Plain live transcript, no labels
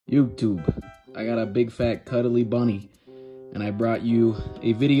YouTube, I got a big fat cuddly bunny, and I brought you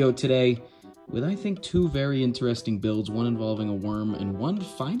a video today with, I think, two very interesting builds, one involving a worm and one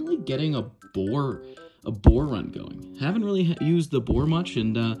finally getting a boar run going. Haven't really used the boar much,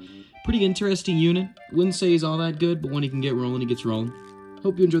 and pretty interesting unit. Wouldn't say he's all that good, but when he can get rolling, he gets rolling.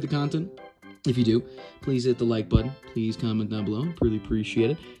 Hope you enjoy the content. If you do, please hit the like button. Please comment down below. I'd really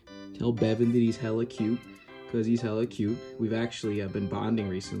appreciate it. Tell Bevan that he's hella cute, because he's hella cute. We've actually been bonding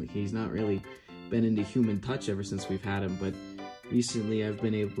recently. He's not really been into human touch ever since we've had him, but recently I've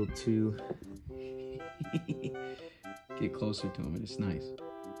been able to get closer to him, and it's nice.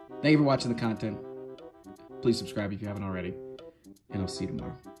 Thank you for watching the content. Please subscribe if you haven't already, and I'll see you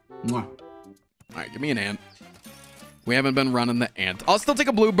tomorrow. Mwah. All right, give me an ant. We haven't been running the ant. I'll still take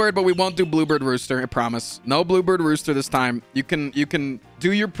a bluebird, but we won't do bluebird rooster, I promise. No bluebird rooster this time. You can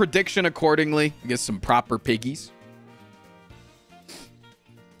do your prediction accordingly. Get some proper piggies.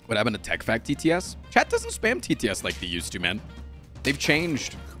 What happened to Tech Fact TTS? Chat doesn't spam TTS like they used to, man. They've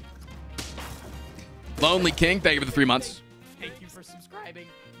changed. Lonely King, thank you for the 3 months. Thank you for subscribing.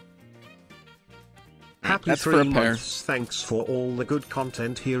 Happy That's 3 for a pair. months. Thanks for all the good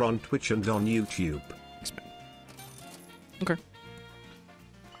content here on Twitch and on YouTube. Thanks, man. Okay.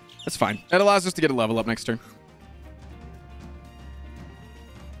 That's fine. That allows us to get a level up next turn.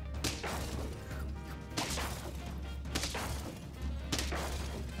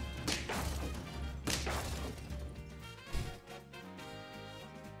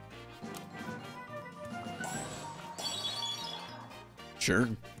 Sure.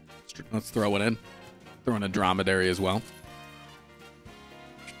 Let's throw it in. Throw in a dromedary as well.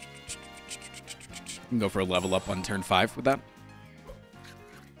 We can go for a level up on turn 5 with that.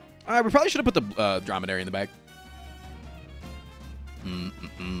 We probably should have put the dromedary in the bag.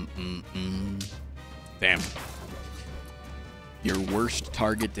 Damn. Your worst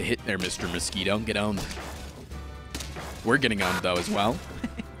target to hit there, Mr. Mosquito. Get owned. We're getting owned, though, as well.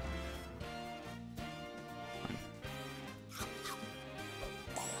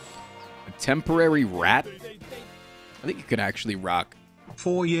 A temporary rat? I think you could actually rock.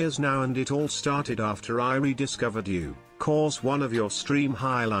 4 years now, and it all started after I rediscovered you, cause one of your stream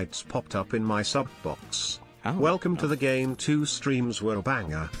highlights popped up in my sub box. Oh. Welcome to the game. 2 streams were a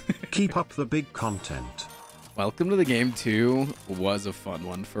banger. Keep up the big content. Welcome to the game 2 was a fun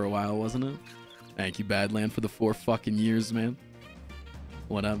one for a while, wasn't it? Thank you, Badland, for the 4 fucking years, man.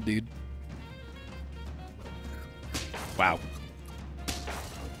 What up, dude? Wow.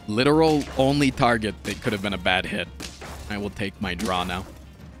 Literal only target that could have been a bad hit. I will take my draw now.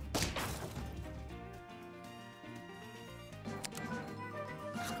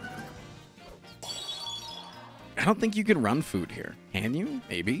 I don't think you can run food here. Can you?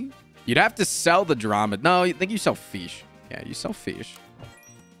 Maybe. You'd have to sell the drama. No, I think you sell fish. Yeah, you sell fish.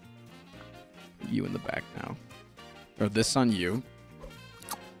 You in the back now. Or this on you.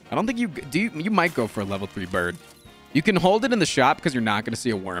 I don't think you do. You might go for a level 3 bird. You can hold it in the shop because you're not going to see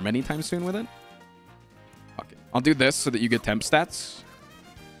a worm anytime soon with it. Okay. I'll do this so that you get temp stats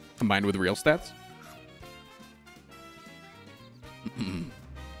combined with real stats.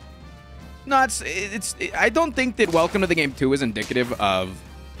 No, it's I don't think that Welcome to the Game 2 is indicative of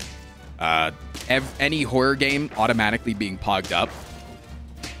any horror game automatically being pogged up.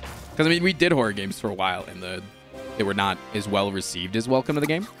 Because, I mean, we did horror games for a while, and they were not as well received as Welcome to the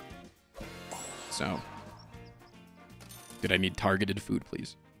Game. So, did I need targeted food,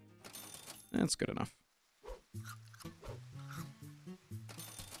 please? That's good enough.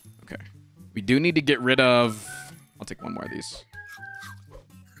 Okay. We do need to get rid of... I'll take one more of these.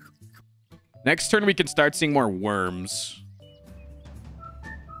 Next turn, we can start seeing more worms.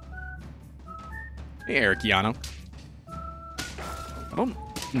 Hey, Erikiano. I don't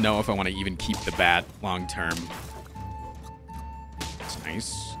know if I want to even keep the bat long term. It's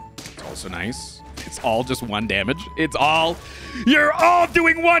nice. It's also nice. It's all just 1 damage. It's all... You're all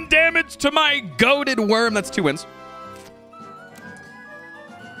doing 1 damage to my goated worm. That's 2 wins.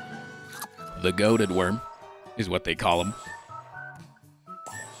 The goated worm is what they call him.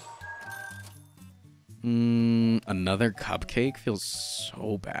 Another cupcake feels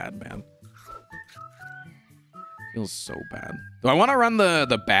so bad, man. Feels so bad. Do I want to run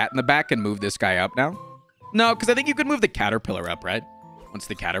the bat in the back and move this guy up now? No, because I think you could move the caterpillar up, right? Once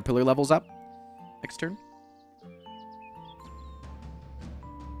the caterpillar levels up. Next turn.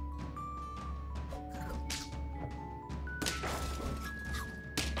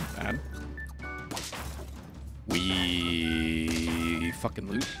 Bad. We fucking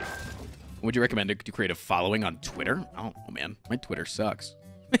lose. Would you recommend to create a following on Twitter? Oh man, my Twitter sucks.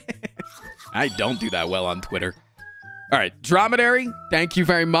 I don't do that well on Twitter. All right, Dromedary, thank you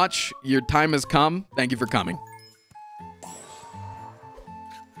very much. Your time has come. Thank you for coming.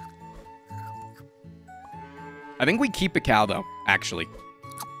 I think we keep a cow, though, actually.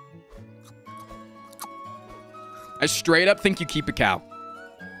 I straight up think you keep a cow.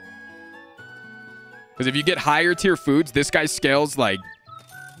 Because if you get higher tier foods, this guy scales like,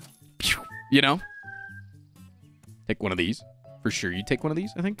 you know? Take one of these. For sure, you take one of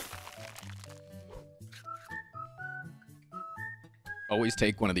these, I think. Always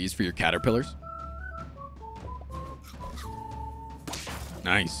take one of these for your caterpillars.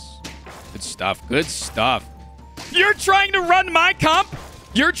 Nice. Good stuff. Good stuff. You're trying to run my comp?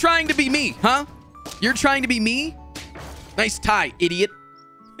 You're trying to be me, huh? You're trying to be me? Nice tie, idiot.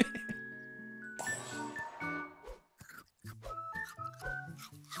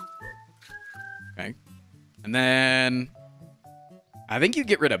 Okay. And then I think you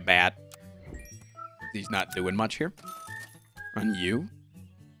get rid of Bat. He's not doing much here. On you.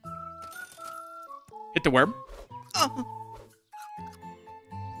 Hit the worm. Oh.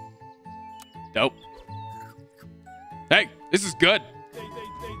 Dope. Hey, this is good.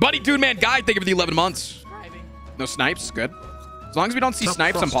 Buddy, dude, man, guy, thank you for the 11 months. No snipes, good. As long as we don't see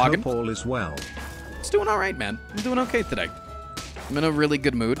snipes, I'm pogging. As well. It's doing all right, man. I'm doing okay today. I'm in a really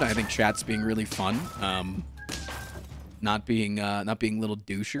good mood. I think chat's being really fun. Not being little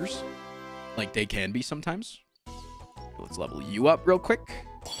douchers like they can be sometimes. Let's level you up real quick.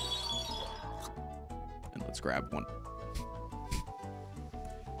 And let's grab one.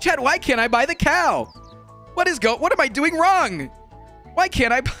 Chad, why can't I buy the cow? What am I doing wrong? Why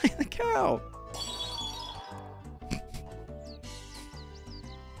can't I buy the cow?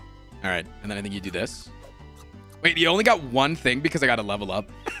 All right, and then I think you do this. Wait, you only got one thing because I got to level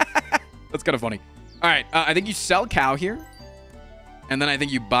up. That's kind of funny. All right, I think you sell cow here. And then I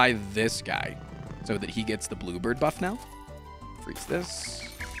think you buy this guy so that he gets the bluebird buff now. Freeze this.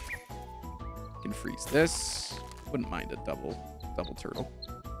 Can freeze this. Wouldn't mind a double turtle.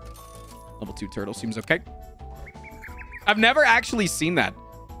 Level 2 turtle seems okay. I've never actually seen that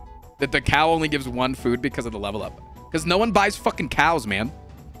the cow only gives one food because of the level up. Because no one buys fucking cows, man.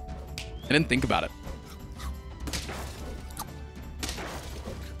 I didn't think about it.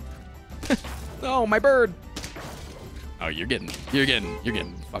 Oh, my bird. Oh, you're getting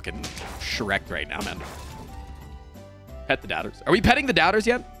fucking Shrek right now, man. Pet the doubters. Are we petting the doubters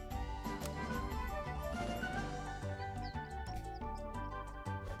yet?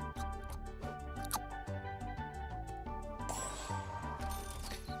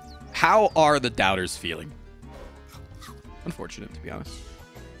 How are the doubters feeling? Unfortunate, to be honest.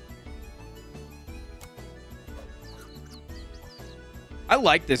 I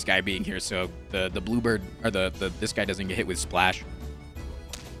like this guy being here, so the bluebird or this guy doesn't get hit with splash.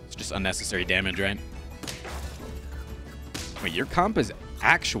 It's just unnecessary damage, right? Wait, your comp is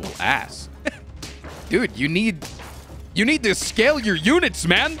actual ass. Dude, you need to scale your units,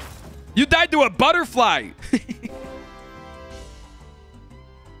 man. You died to a butterfly.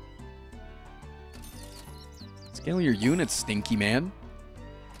 Scale your units, stinky man.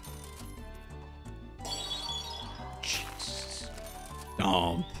 Jesus.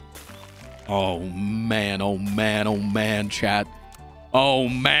 Oh. Oh, man. Oh, man. Oh, man, chat. Oh,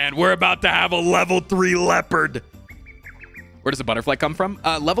 man. We're about to have a level 3 leopard. Where does the butterfly come from?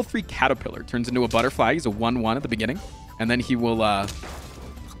 Level 3 caterpillar turns into a butterfly. He's a 1-1 at the beginning. And then he will,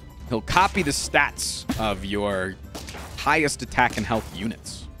 he'll copy the stats of your highest attack and health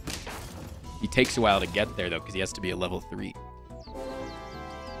units. He takes a while to get there, though, because he has to be a level 3.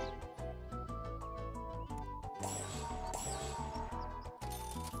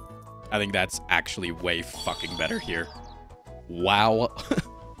 I think that's actually way fucking better here. Wow.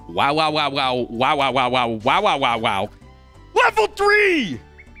 Wow, wow, wow, wow. Wow, wow, wow, wow. Wow, wow, wow, wow. Level 3!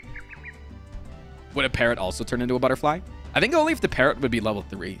 Would a parrot also turn into a butterfly? I think only if the parrot would be level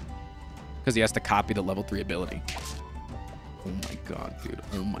 3. Because he has to copy the level 3 ability. Oh my god, dude.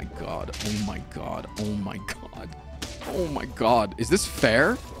 Oh my god. Oh my god. Oh my god. Oh my god. Is this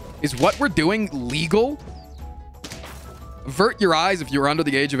fair? Is what we're doing legal? Avert your eyes if you're under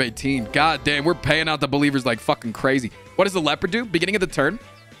the age of 18. God damn, we're paying out the believers like fucking crazy. What does the leopard do? Beginning of the turn,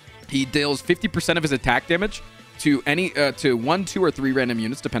 he deals 50% of his attack damage to any to 1, 2, or 3 random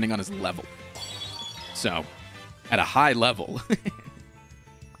units depending on his level. So, at a high level.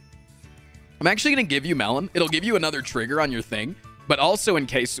 I'm actually going to give you Melon. It'll give you another trigger on your thing, but also in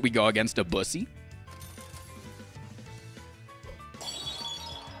case we go against a bussy.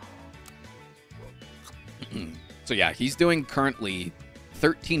 So yeah, he's doing currently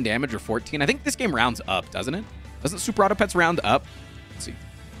 13 damage or 14. I think this game rounds up, doesn't it? Doesn't Super Auto Pets round up? Let's see.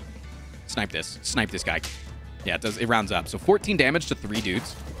 Snipe this. Snipe this guy. Yeah, it does. It rounds up. So 14 damage to 3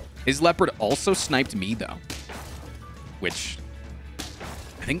 dudes. His leopard also sniped me, though. Which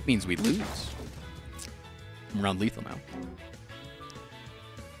I think means we lose. I'm around lethal now.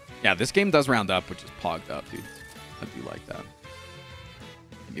 Yeah, this game does round up, which is pogged up, dude. I do like that.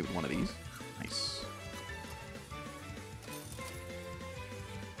 Maybe with one of these. Nice.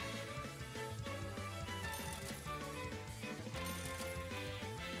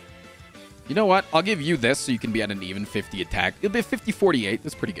 You know what? I'll give you this so you can be at an even 50 attack. It'll be 50-48.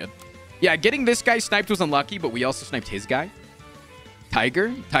 That's pretty good. Yeah, getting this guy sniped was unlucky, but we also sniped his guy.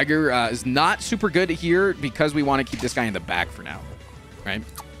 Tiger. Tiger is not super good here because we want to keep this guy in the back for now. Right?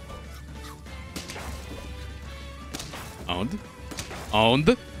 Owned.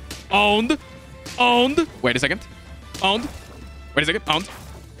 Owned. Owned. Owned. Wait a second. Owned. Wait a second. Owned.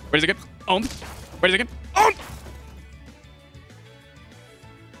 Wait a second. Owned. Wait a second. Owned.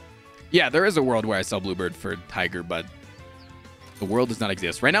 Yeah, there is a world where I sell Bluebird for Tiger, but the world does not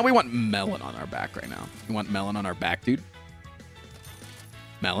exist. Right now, we want Melon on our back right now. We want Melon on our back, dude.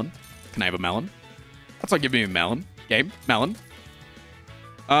 Melon. Can I have a Melon? That's like giving me a Melon. Gabe, Melon.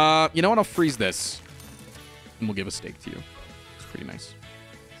 You know what? I'll freeze this. And we'll give a steak to you. It's pretty nice.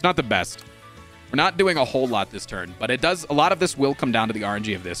 It's not the best. We're not doing a whole lot this turn, but it does. A lot of this will come down to the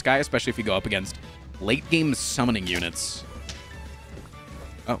RNG of this guy, especially if we go up against late game summoning units.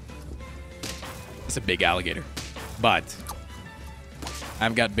 Oh. It's a big alligator. But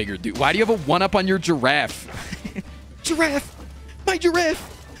I've got bigger dude. Why do you have a 1-up on your giraffe? Giraffe! My giraffe!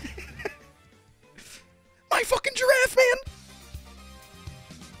 My fucking giraffe, man!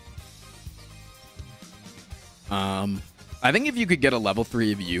 I think if you could get a level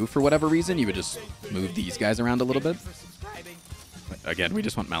 3 of you for whatever reason, you would just move these guys around a little bit. Again, we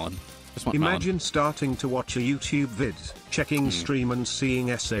just want Melon. Just want Imagine Melon. starting to watch a YouTube vid, checking stream and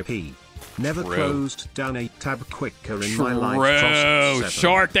seeing SAP. Never closed down a tab quicker in my life. Frost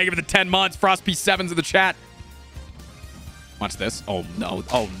Shark, thank you for the 10 months. Frost P7's in the chat. Watch this. Oh, no.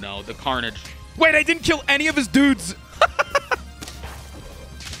 Oh, no. The carnage. Wait, I didn't kill any of his dudes.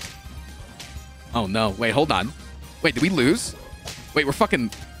 Oh, no. Wait, hold on. Wait, did we lose? Wait, we're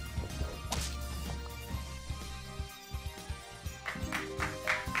fucking...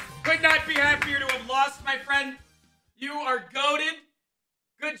 Could not be happier to have lost, my friend. You are goated.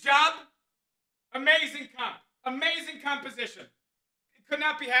 Good job. Amazing comp. Amazing composition. Could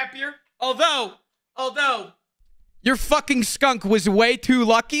not be happier. Although, your fucking skunk was way too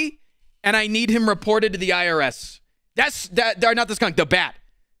lucky, and I need him reported to the IRS. Not the skunk, the bat.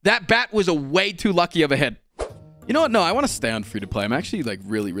 That bat was a way too lucky of a hit. You know what? No, I want to stay on free-to-play. I'm actually, like,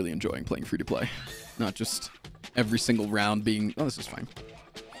 really, really enjoying playing free-to-play. Not just every single round being... Oh, this is fine.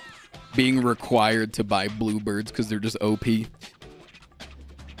 Being required to buy Bluebirds because they're just OP.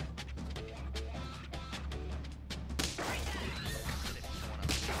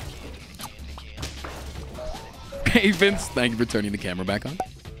 Hey, Vince. Thank you for turning the camera back on.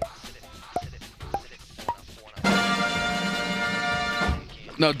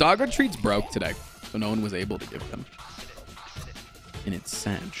 No, dog retreats broke today, so no one was able to give them. And it's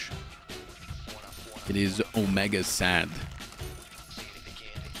sad. It is Omega sad.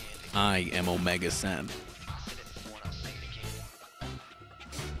 I am Omega sad.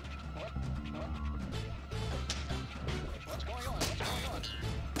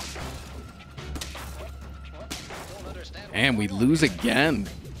 And we lose again.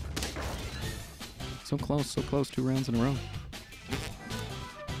 So close, 2 rounds in a row.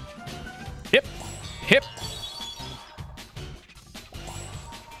 Hip, hip.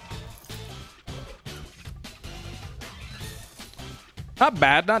 Not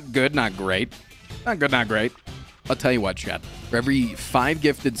bad, not good, not great. Not good, not great. I'll tell you what, chat. For every 5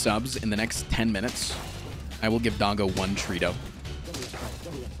 gifted subs in the next 10 minutes, I will give Dongo 1 Trito.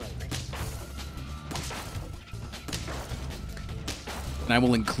 And I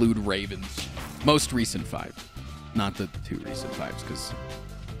will include Raven's most recent 5. Not the 2 recent 5s, because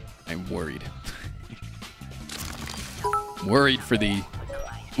I'm worried. Worried for the...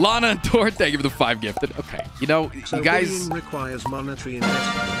 Lana and Tor, thank you for the 5 gifted. Okay, you know, so you guys... requires monetary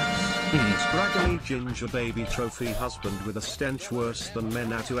investment. Scraggly ginger baby trophy husband with a stench worse than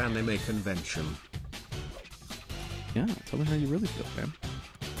men at an anime convention. Yeah, tell me how you really feel, man.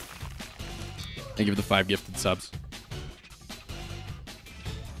 Thank you for the 5 gifted subs.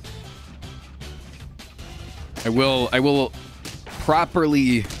 I will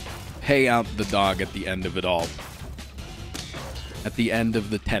properly pay out the dog at the end of it all. At the end of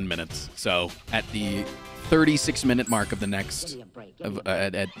the 10 minutes. So at the 36-minute mark of the next,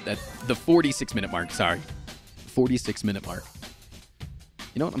 at the 46-minute mark, sorry. 46-minute mark.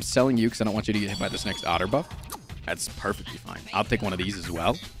 You know what? I'm selling you because I don't want you to get hit by this next otter buff. That's perfectly fine. I'll take one of these as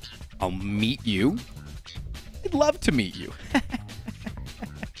well. I'll meet you. I'd love to meet you.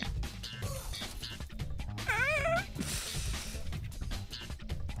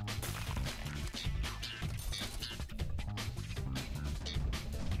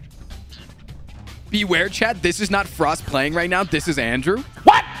 Beware, chat. This is not Frost playing right now. This is Andrew.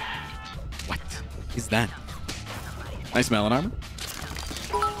 What? What is that? Nice melon armor.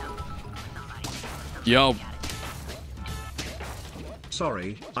 Yo.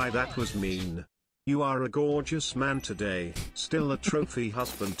 Sorry, that was mean. You are a gorgeous man today. Still a trophy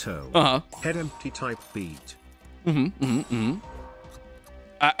husband toe. Head empty type beat.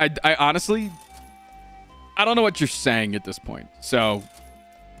 I honestly, I don't know what you're saying at this point. So,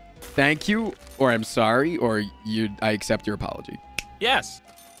 thank you, or I'm sorry, or I accept your apology. Yes.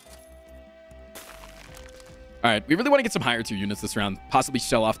 All right, we really want to get some higher tier units this round. Possibly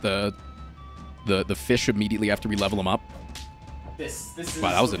sell off the fish immediately after we level them up. This is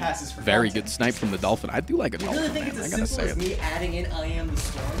wow, that was a very good snipe from the dolphin. I do like a dolphin, really think man. it's I gotta as say simple as it. me adding in I am the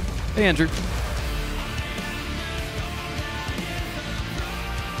storm. Hey, Andrew.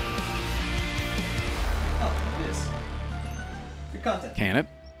 Oh, it is. Good content. Can it?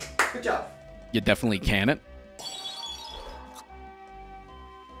 Good job. You definitely can it.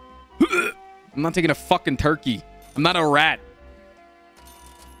 I'm not taking a fucking turkey. I'm not a rat.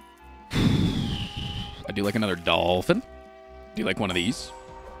 I do like another dolphin. Do you like one of these?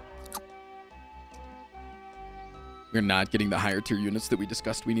 We're not getting the higher tier units that we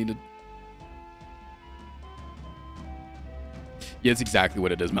discussed we needed. Yeah, it's exactly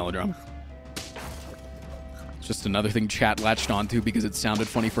what it is, melodrama. It's just another thing chat latched onto because it sounded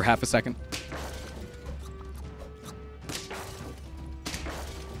funny for half a second.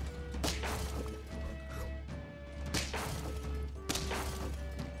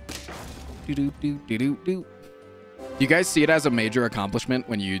 Do you guys see it as a major accomplishment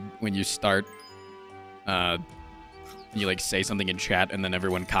when you start you like say something in chat and then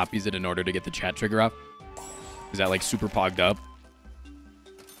everyone copies it in order to get the chat trigger off? Is that like super pogged up?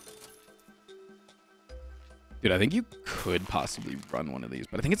 Dude, I think you could possibly run one of these,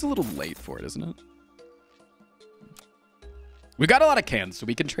 but I think it's a little late for it, isn't it? We got a lot of cans, so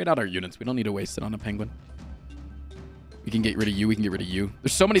we can trade out our units. We don't need to waste it on a penguin. We can get rid of you. We can get rid of you.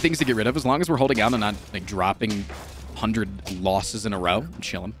 There's so many things to get rid of. As long as we're holding out and not like dropping 100 losses in a row, I'm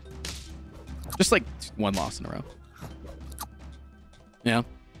chilling. Just like one loss in a row. Yeah.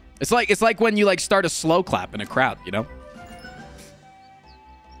 It's like when you like start a slow clap in a crowd, you know?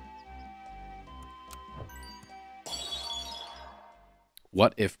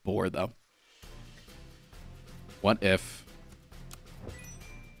 What if Boar, though? What if...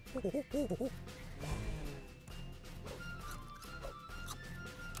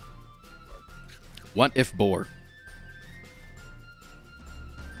 What if Boar?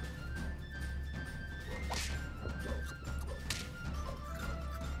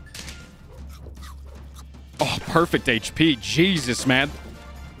 Oh, perfect HP. Jesus, man.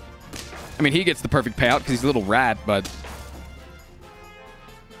 I mean, he gets the perfect payout because he's a little rat, but...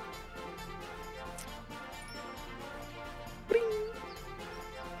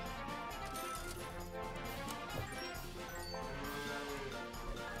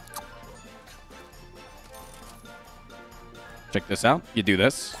 Check this out. You do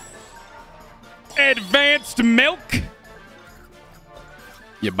this. Advanced milk.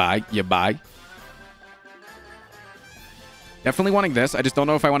 You buy. You buy. Definitely wanting this. I just don't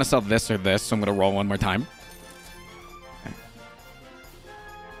know if I want to sell this or this, so I'm going to roll one more time. Okay.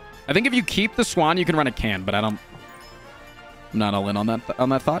 I think if you keep the swan, you can run a can, but I'm not all in on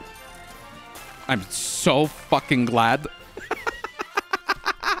that thought. I'm so fucking glad.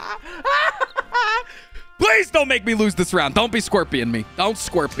 Please don't make me lose this round. Don't be Scorpion me. Don't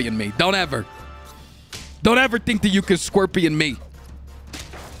Scorpion me. Don't ever. Don't ever think that you can Scorpion me.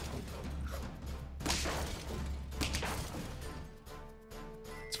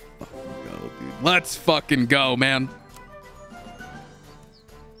 Let's fucking go, man.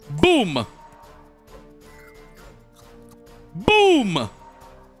 Boom. Boom.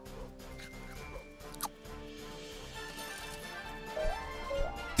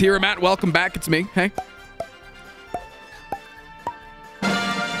 Tira Matt, welcome back. It's me. Hey.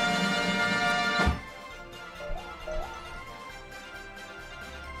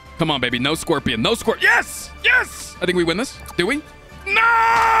 Come on, baby. No Scorpion. No Scorpion. Yes! Yes! I think we win this. Do we?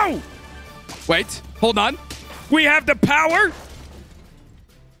 No! Wait. Hold on. We have the power?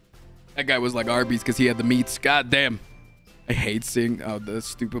 That guy was like Arby's because he had the meats. God damn. I hate seeing the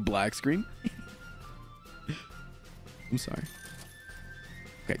stupid black screen. I'm sorry.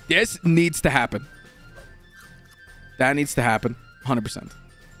 Okay. This needs to happen. That needs to happen. 100%.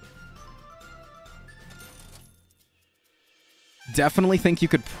 Definitely think you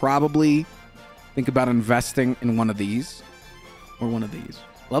could probably think about investing in one of these. Or one of these.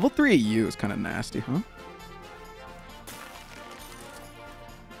 Level 3 EU is kind of nasty, huh?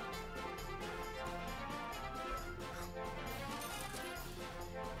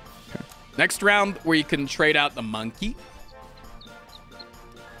 Okay. Next round, where you can trade out the monkey.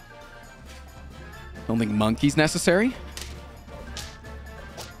 Don't think monkey's necessary.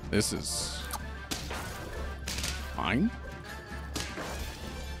 This is fine.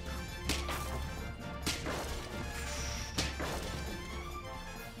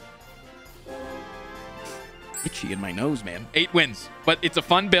 Itchy in my nose, man. 8 wins, but it's a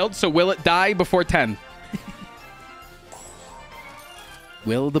fun build, so will it die before 10?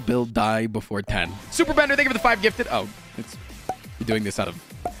 Will the build die before 10? Super Bender, thank you for the 5 gifted. Oh, you're doing this out of...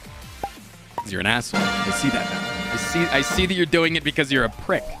 because you're an asshole. I see that now. I see that you're doing it because you're a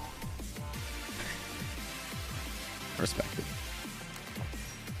prick. Respect it.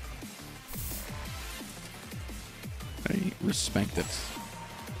 I respect it.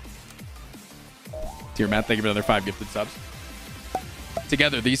 Dear Matt, thank you for another 5 gifted subs.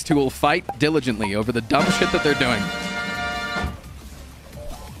 Together, these two will fight diligently over the dumb shit that they're doing.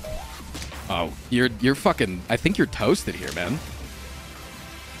 Oh, you're fucking... I think you're toasted here, man.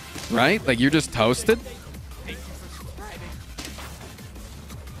 Right? Like, you're just toasted?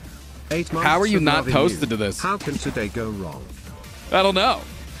 8 months How are you of not loving toasted you. to this? How can today go wrong? I don't know.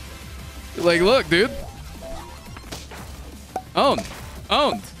 Like, look, dude. Owned.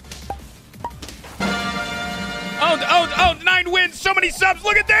 Owned. Owned, owned, owned. 9 wins, so many subs.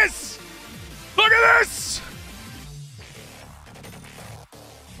 Look at this. Look at this.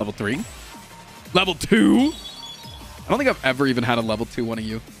 Level 3. Level 2. I don't think I've ever even had a level 2 one of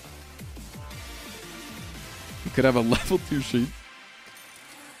you. You could have a level 2 sheet.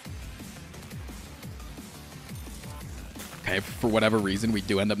 Okay, if for whatever reason we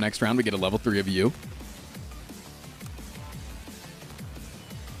do end up next round, we get a level 3 of you.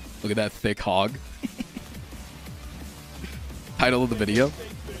 Look at that thick hog. Title of the video.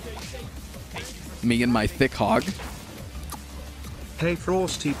 Me and my thick hog. Hey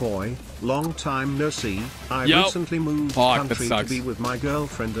Frosty boy, long time no see. I Yo. recently moved Fuck, country that to sucks. be with my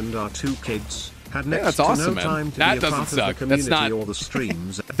girlfriend and our 2 kids. Had next that's to awesome, no man. time to That be a doesn't part suck. of the That's community not- or the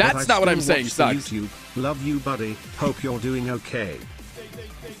streams. but That's I not what I'm still saying watch sucks. the YouTube. Love you, buddy. Hope you're doing okay.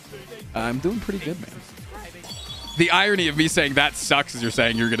 I'm doing pretty good, man. The irony of me saying that sucks is you're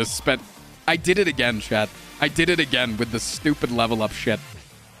saying you're going to spend... I did it again, chat. I did it again with the stupid level up shit.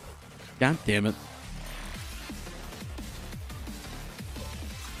 God damn it.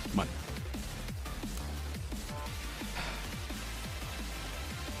 Come on.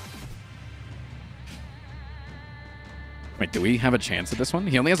 Wait, do we have a chance at this one?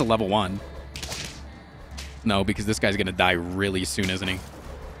 He only has a level 1. No, because this guy's going to die really soon, isn't he?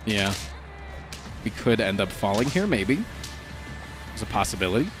 Yeah. We could end up falling here, maybe. There's a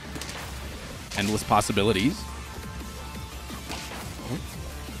possibility. Endless possibilities.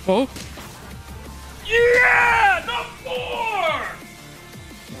 Oh. Yeah! The Boar!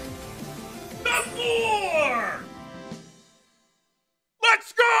 The Boar!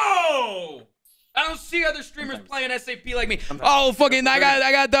 Let's go! I don't see other streamers playing SAP like me. Oh, fucking, I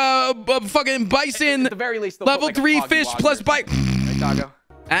got the fucking bison. At the very least, they'll Level put, like, 3 a fish foggy plus water. bite. Right, doggo?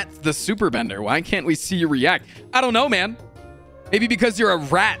 At the Super Bender. Why can't we see you react? I don't know, man. Maybe because you're a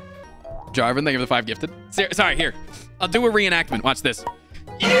rat. Jarvan, thank you for the 5 gifted. Sorry, here. I'll do a reenactment. Watch this.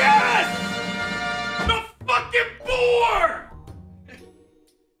 Yes! The fucking Boar!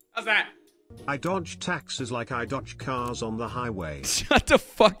 How's that? I dodge taxes like I dodge cars on the highway. Shut the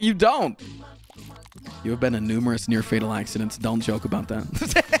fuck. You don't. You have been in numerous near-fatal accidents. Don't joke about that.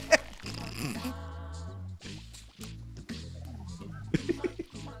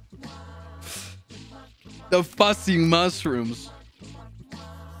 The fussy mushrooms.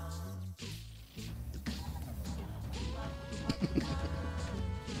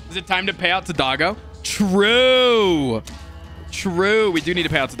 Is it time to pay out to Doggo? True. True. We do need to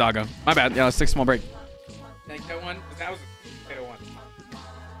pay out to Doggo. My bad. Yeah, let's take a small break. Take that one. That was a one.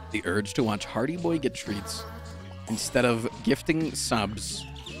 The urge to watch Hardy Boy get treats instead of gifting subs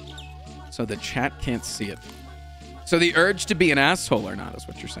so the chat can't see it. So the urge to be an asshole or not is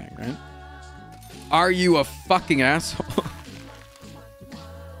what you're saying, right? Are you a fucking asshole?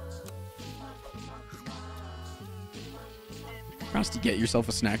 Frosty, get yourself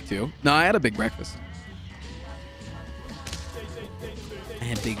a snack too. No, I had a big breakfast. I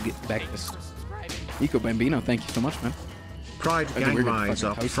had big breakfast. Eco Bambino, thank you so much, man. Pride I think gang we're gonna rise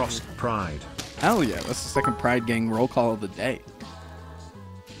fucking up, toast Frost you. Pride. Hell yeah, that's the second Pride Gang roll call of the day.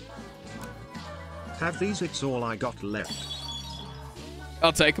 Have these, it's all I got left.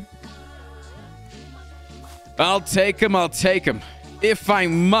 I'll take them. I'll take them, I'll take them. If I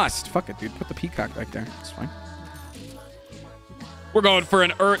must. Fuck it, dude. Put the peacock back there. It's fine. We're going for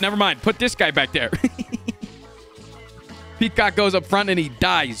an never mind. Put this guy back there. Peacock goes up front and he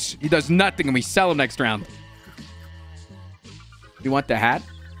dies. He does nothing and we sell him next round. You want the hat?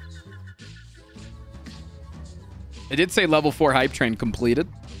 I did say level 4 hype train completed.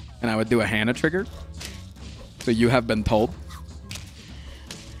 And I would do a Hannah trigger. So you have been told.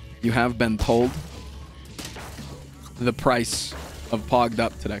 You have been told the price of Pogged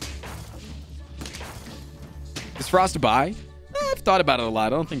Up today. Is Frost a buy? I've thought about it a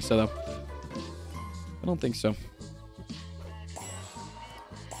lot. I don't think so, though. I don't think so.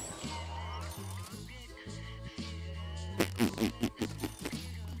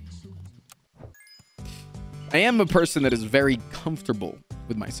 I am a person that is very comfortable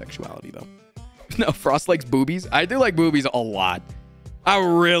with my sexuality, though. No, Frost likes boobies. I do like boobies a lot. I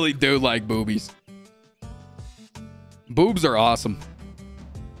really do like boobies. Boobs are awesome.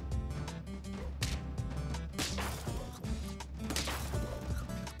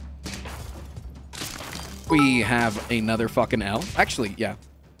 We have another fucking L. Actually, yeah.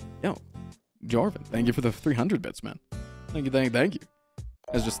 Yo, Jorvin, thank you for the 300 bits, man. Thank you, thank you.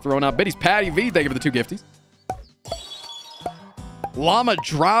 Has just thrown out biddies. Patty V, thank you for the 2 gifties. Llama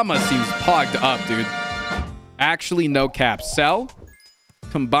Drama seems pogged up, dude. Actually, no cap. Sell,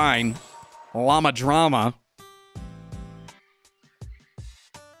 combine, Llama Drama.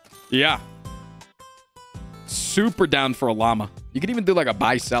 Yeah. Super down for a llama. You could even do like a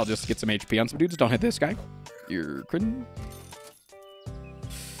buy-sell just to get some HP on some dudes. Don't hit this guy. You're critting.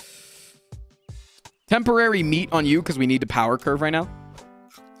 Temporary meat on you because we need to power curve right now.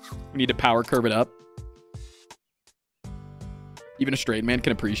 We need to power curve it up. Even a straight man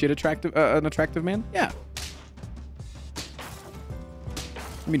can appreciate an attractive man. Yeah.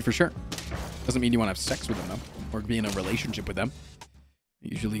 I mean, for sure. Doesn't mean you want to have sex with them, though. Or be in a relationship with them.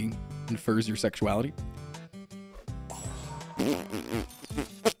 It usually infers your sexuality.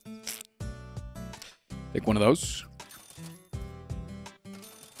 Take one of those.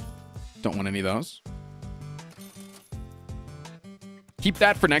 Don't want any of those. Keep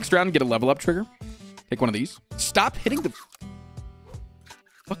that for next round and get a level up trigger. Take one of these. Stop hitting the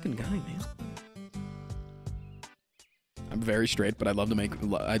fucking guy, man. I'm very straight, but I love to make.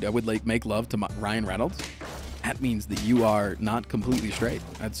 I would like make love to Ryan Reynolds. That means that you are not completely straight.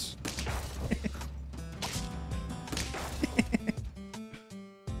 That's.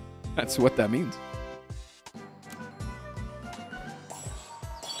 That's what that means.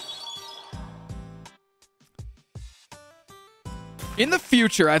 In the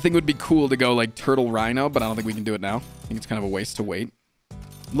future, I think it would be cool to go like Turtle Rhino, but I don't think we can do it now. I think it's kind of a waste to wait.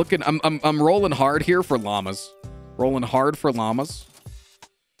 Looking, I'm rolling hard here for llamas. Rolling hard for llamas.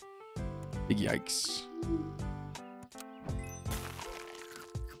 Big yikes.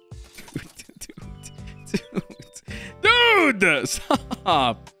 Dude,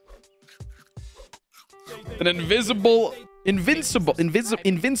 stop. An invincible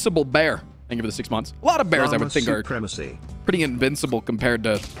bear. Thank you for the 6 months. A lot of bears I would think are pretty invincible compared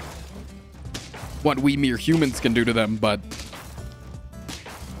to what we mere humans can do to them, but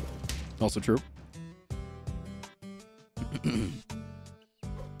also true.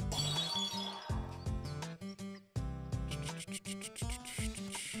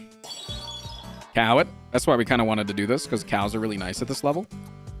 Cow it. That's why we kind of wanted to do this, because cows are really nice at this level.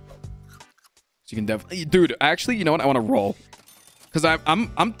 So you can definitely... Dude, actually, you know what? I want to roll. Because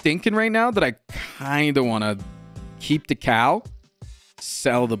I'm thinking right now that I kind of want to keep the cow,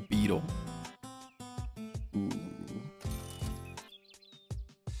 sell the beetle. Ooh.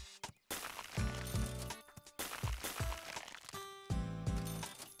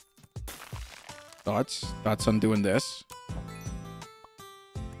 Thoughts on doing this.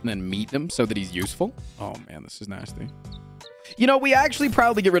 And then meet him so that he's useful. Oh, man, this is nasty. You know, we actually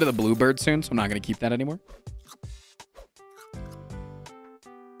probably get rid of the bluebird soon, so I'm not going to keep that anymore.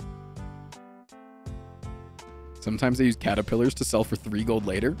 Sometimes they use caterpillars to sell for 3 gold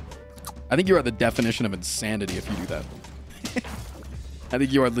later. I think you are the definition of insanity if you do that. I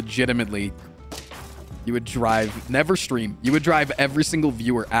think you are legitimately... You would drive... Never stream. You would drive every single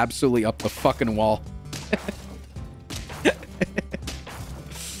viewer absolutely up the fucking wall.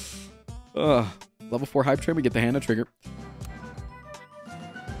 Level 4 hype train, we get the Hannah trigger.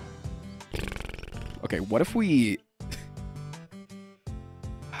 Okay, what if we...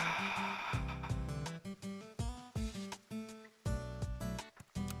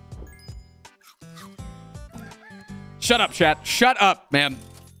 Shut up, chat. Shut up, man.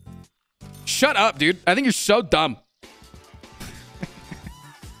 Shut up, dude. I think you're so dumb.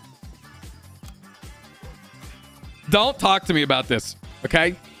 Don't talk to me about this,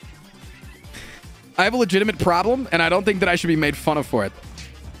 okay? I have a legitimate problem, and I don't think that I should be made fun of for it.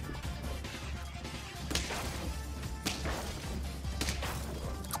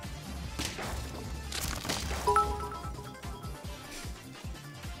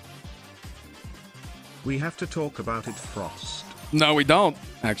 We have to talk about it, Frost. No, we don't,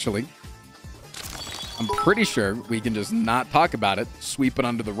 actually. I'm pretty sure we can just not talk about it, sweep it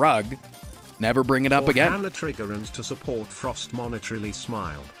under the rug, never bring it up again. Can the trigger and to support Frost monetarily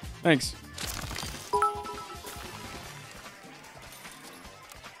smile. Thanks.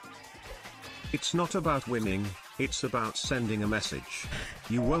 It's not about winning, it's about sending a message.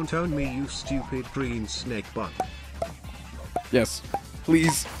 You won't own me, you stupid green snake bug. Yes.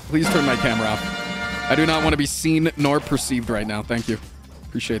 Please turn my camera off. I do not want to be seen nor perceived right now. Thank you.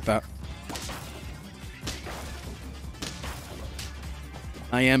 Appreciate that.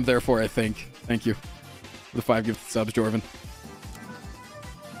 I am, therefore, I think. Thank you for the 5 gifted subs, Jorvin.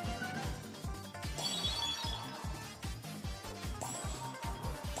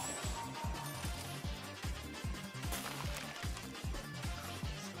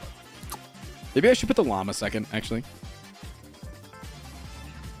 Maybe I should put the llama second, actually.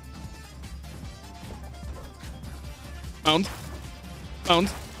 Owned.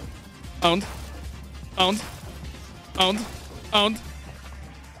 Owned. Owned. Owned. Owned. Owned.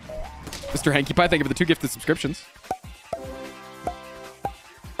 Mr. Hanky Pie, thank you for the 2 gifted subscriptions.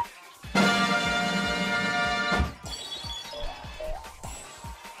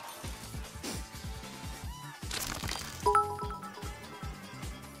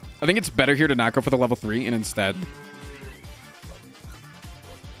 I think it's better here to not go for the level 3 and instead...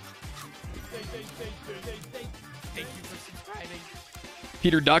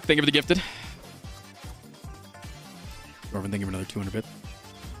 Peter Duck, thank you for the gifted. Orvin, thank you for another 200 bit.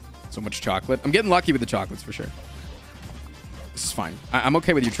 So much chocolate. I'm getting lucky with the chocolates for sure. This is fine. I'm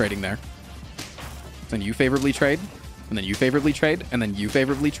okay with you trading there. Then you favorably trade, and then you favorably trade, and then you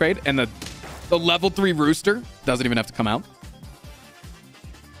favorably trade, and the level 3 rooster doesn't even have to come out.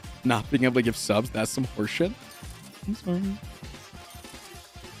 Not being able to give subs, that's some horseshit. I'm sorry.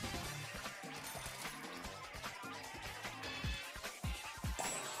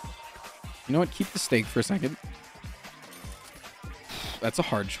 You know what? Keep the steak for a second. That's a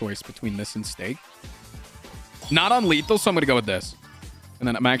hard choice between this and steak. Not on lethal, so I'm going to go with this. And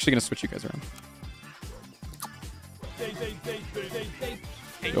then I'm actually going to switch you guys around.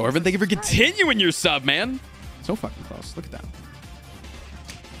 Orvin, thank you for continuing your sub, man. So fucking close. Look at that.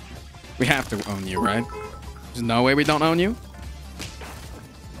 We have to own you, right? There's no way we don't own you.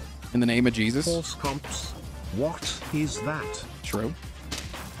 In the name of Jesus. Horse comps. What is that? True.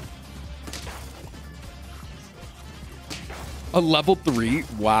 A level 3?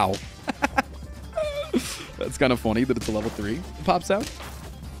 Wow. That's kind of funny that it's a level 3 that pops out.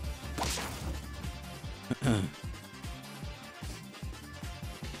 Okay.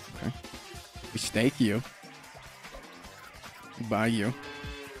 We stake you. We buy you.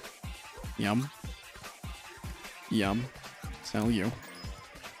 Yum. Yum. Sell you.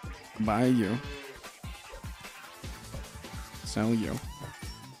 Buy you. Sell you.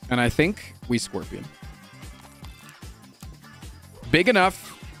 And I think we Scorpion. Big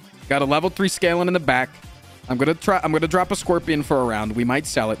enough. Got a level 3 scaling in the back. I'm gonna drop a Scorpion for a round. We might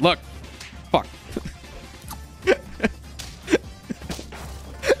sell it. Look. Fuck.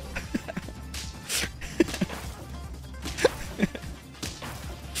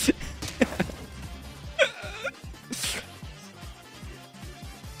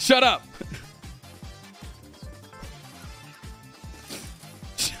 Shut up.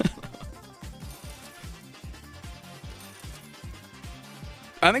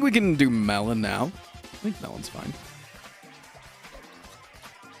 I think we can do melon now. I think melon's fine.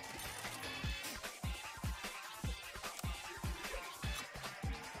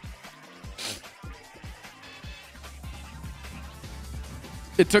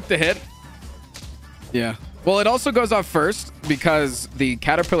 It took the hit. Yeah. Well, it also goes off first because the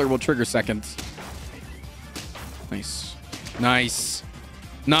caterpillar will trigger second. Nice. Nice.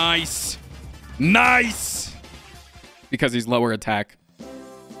 Nice. Nice. Because he's lower attack.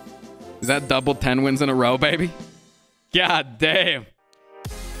 Is that double 10 wins in a row, baby? God damn.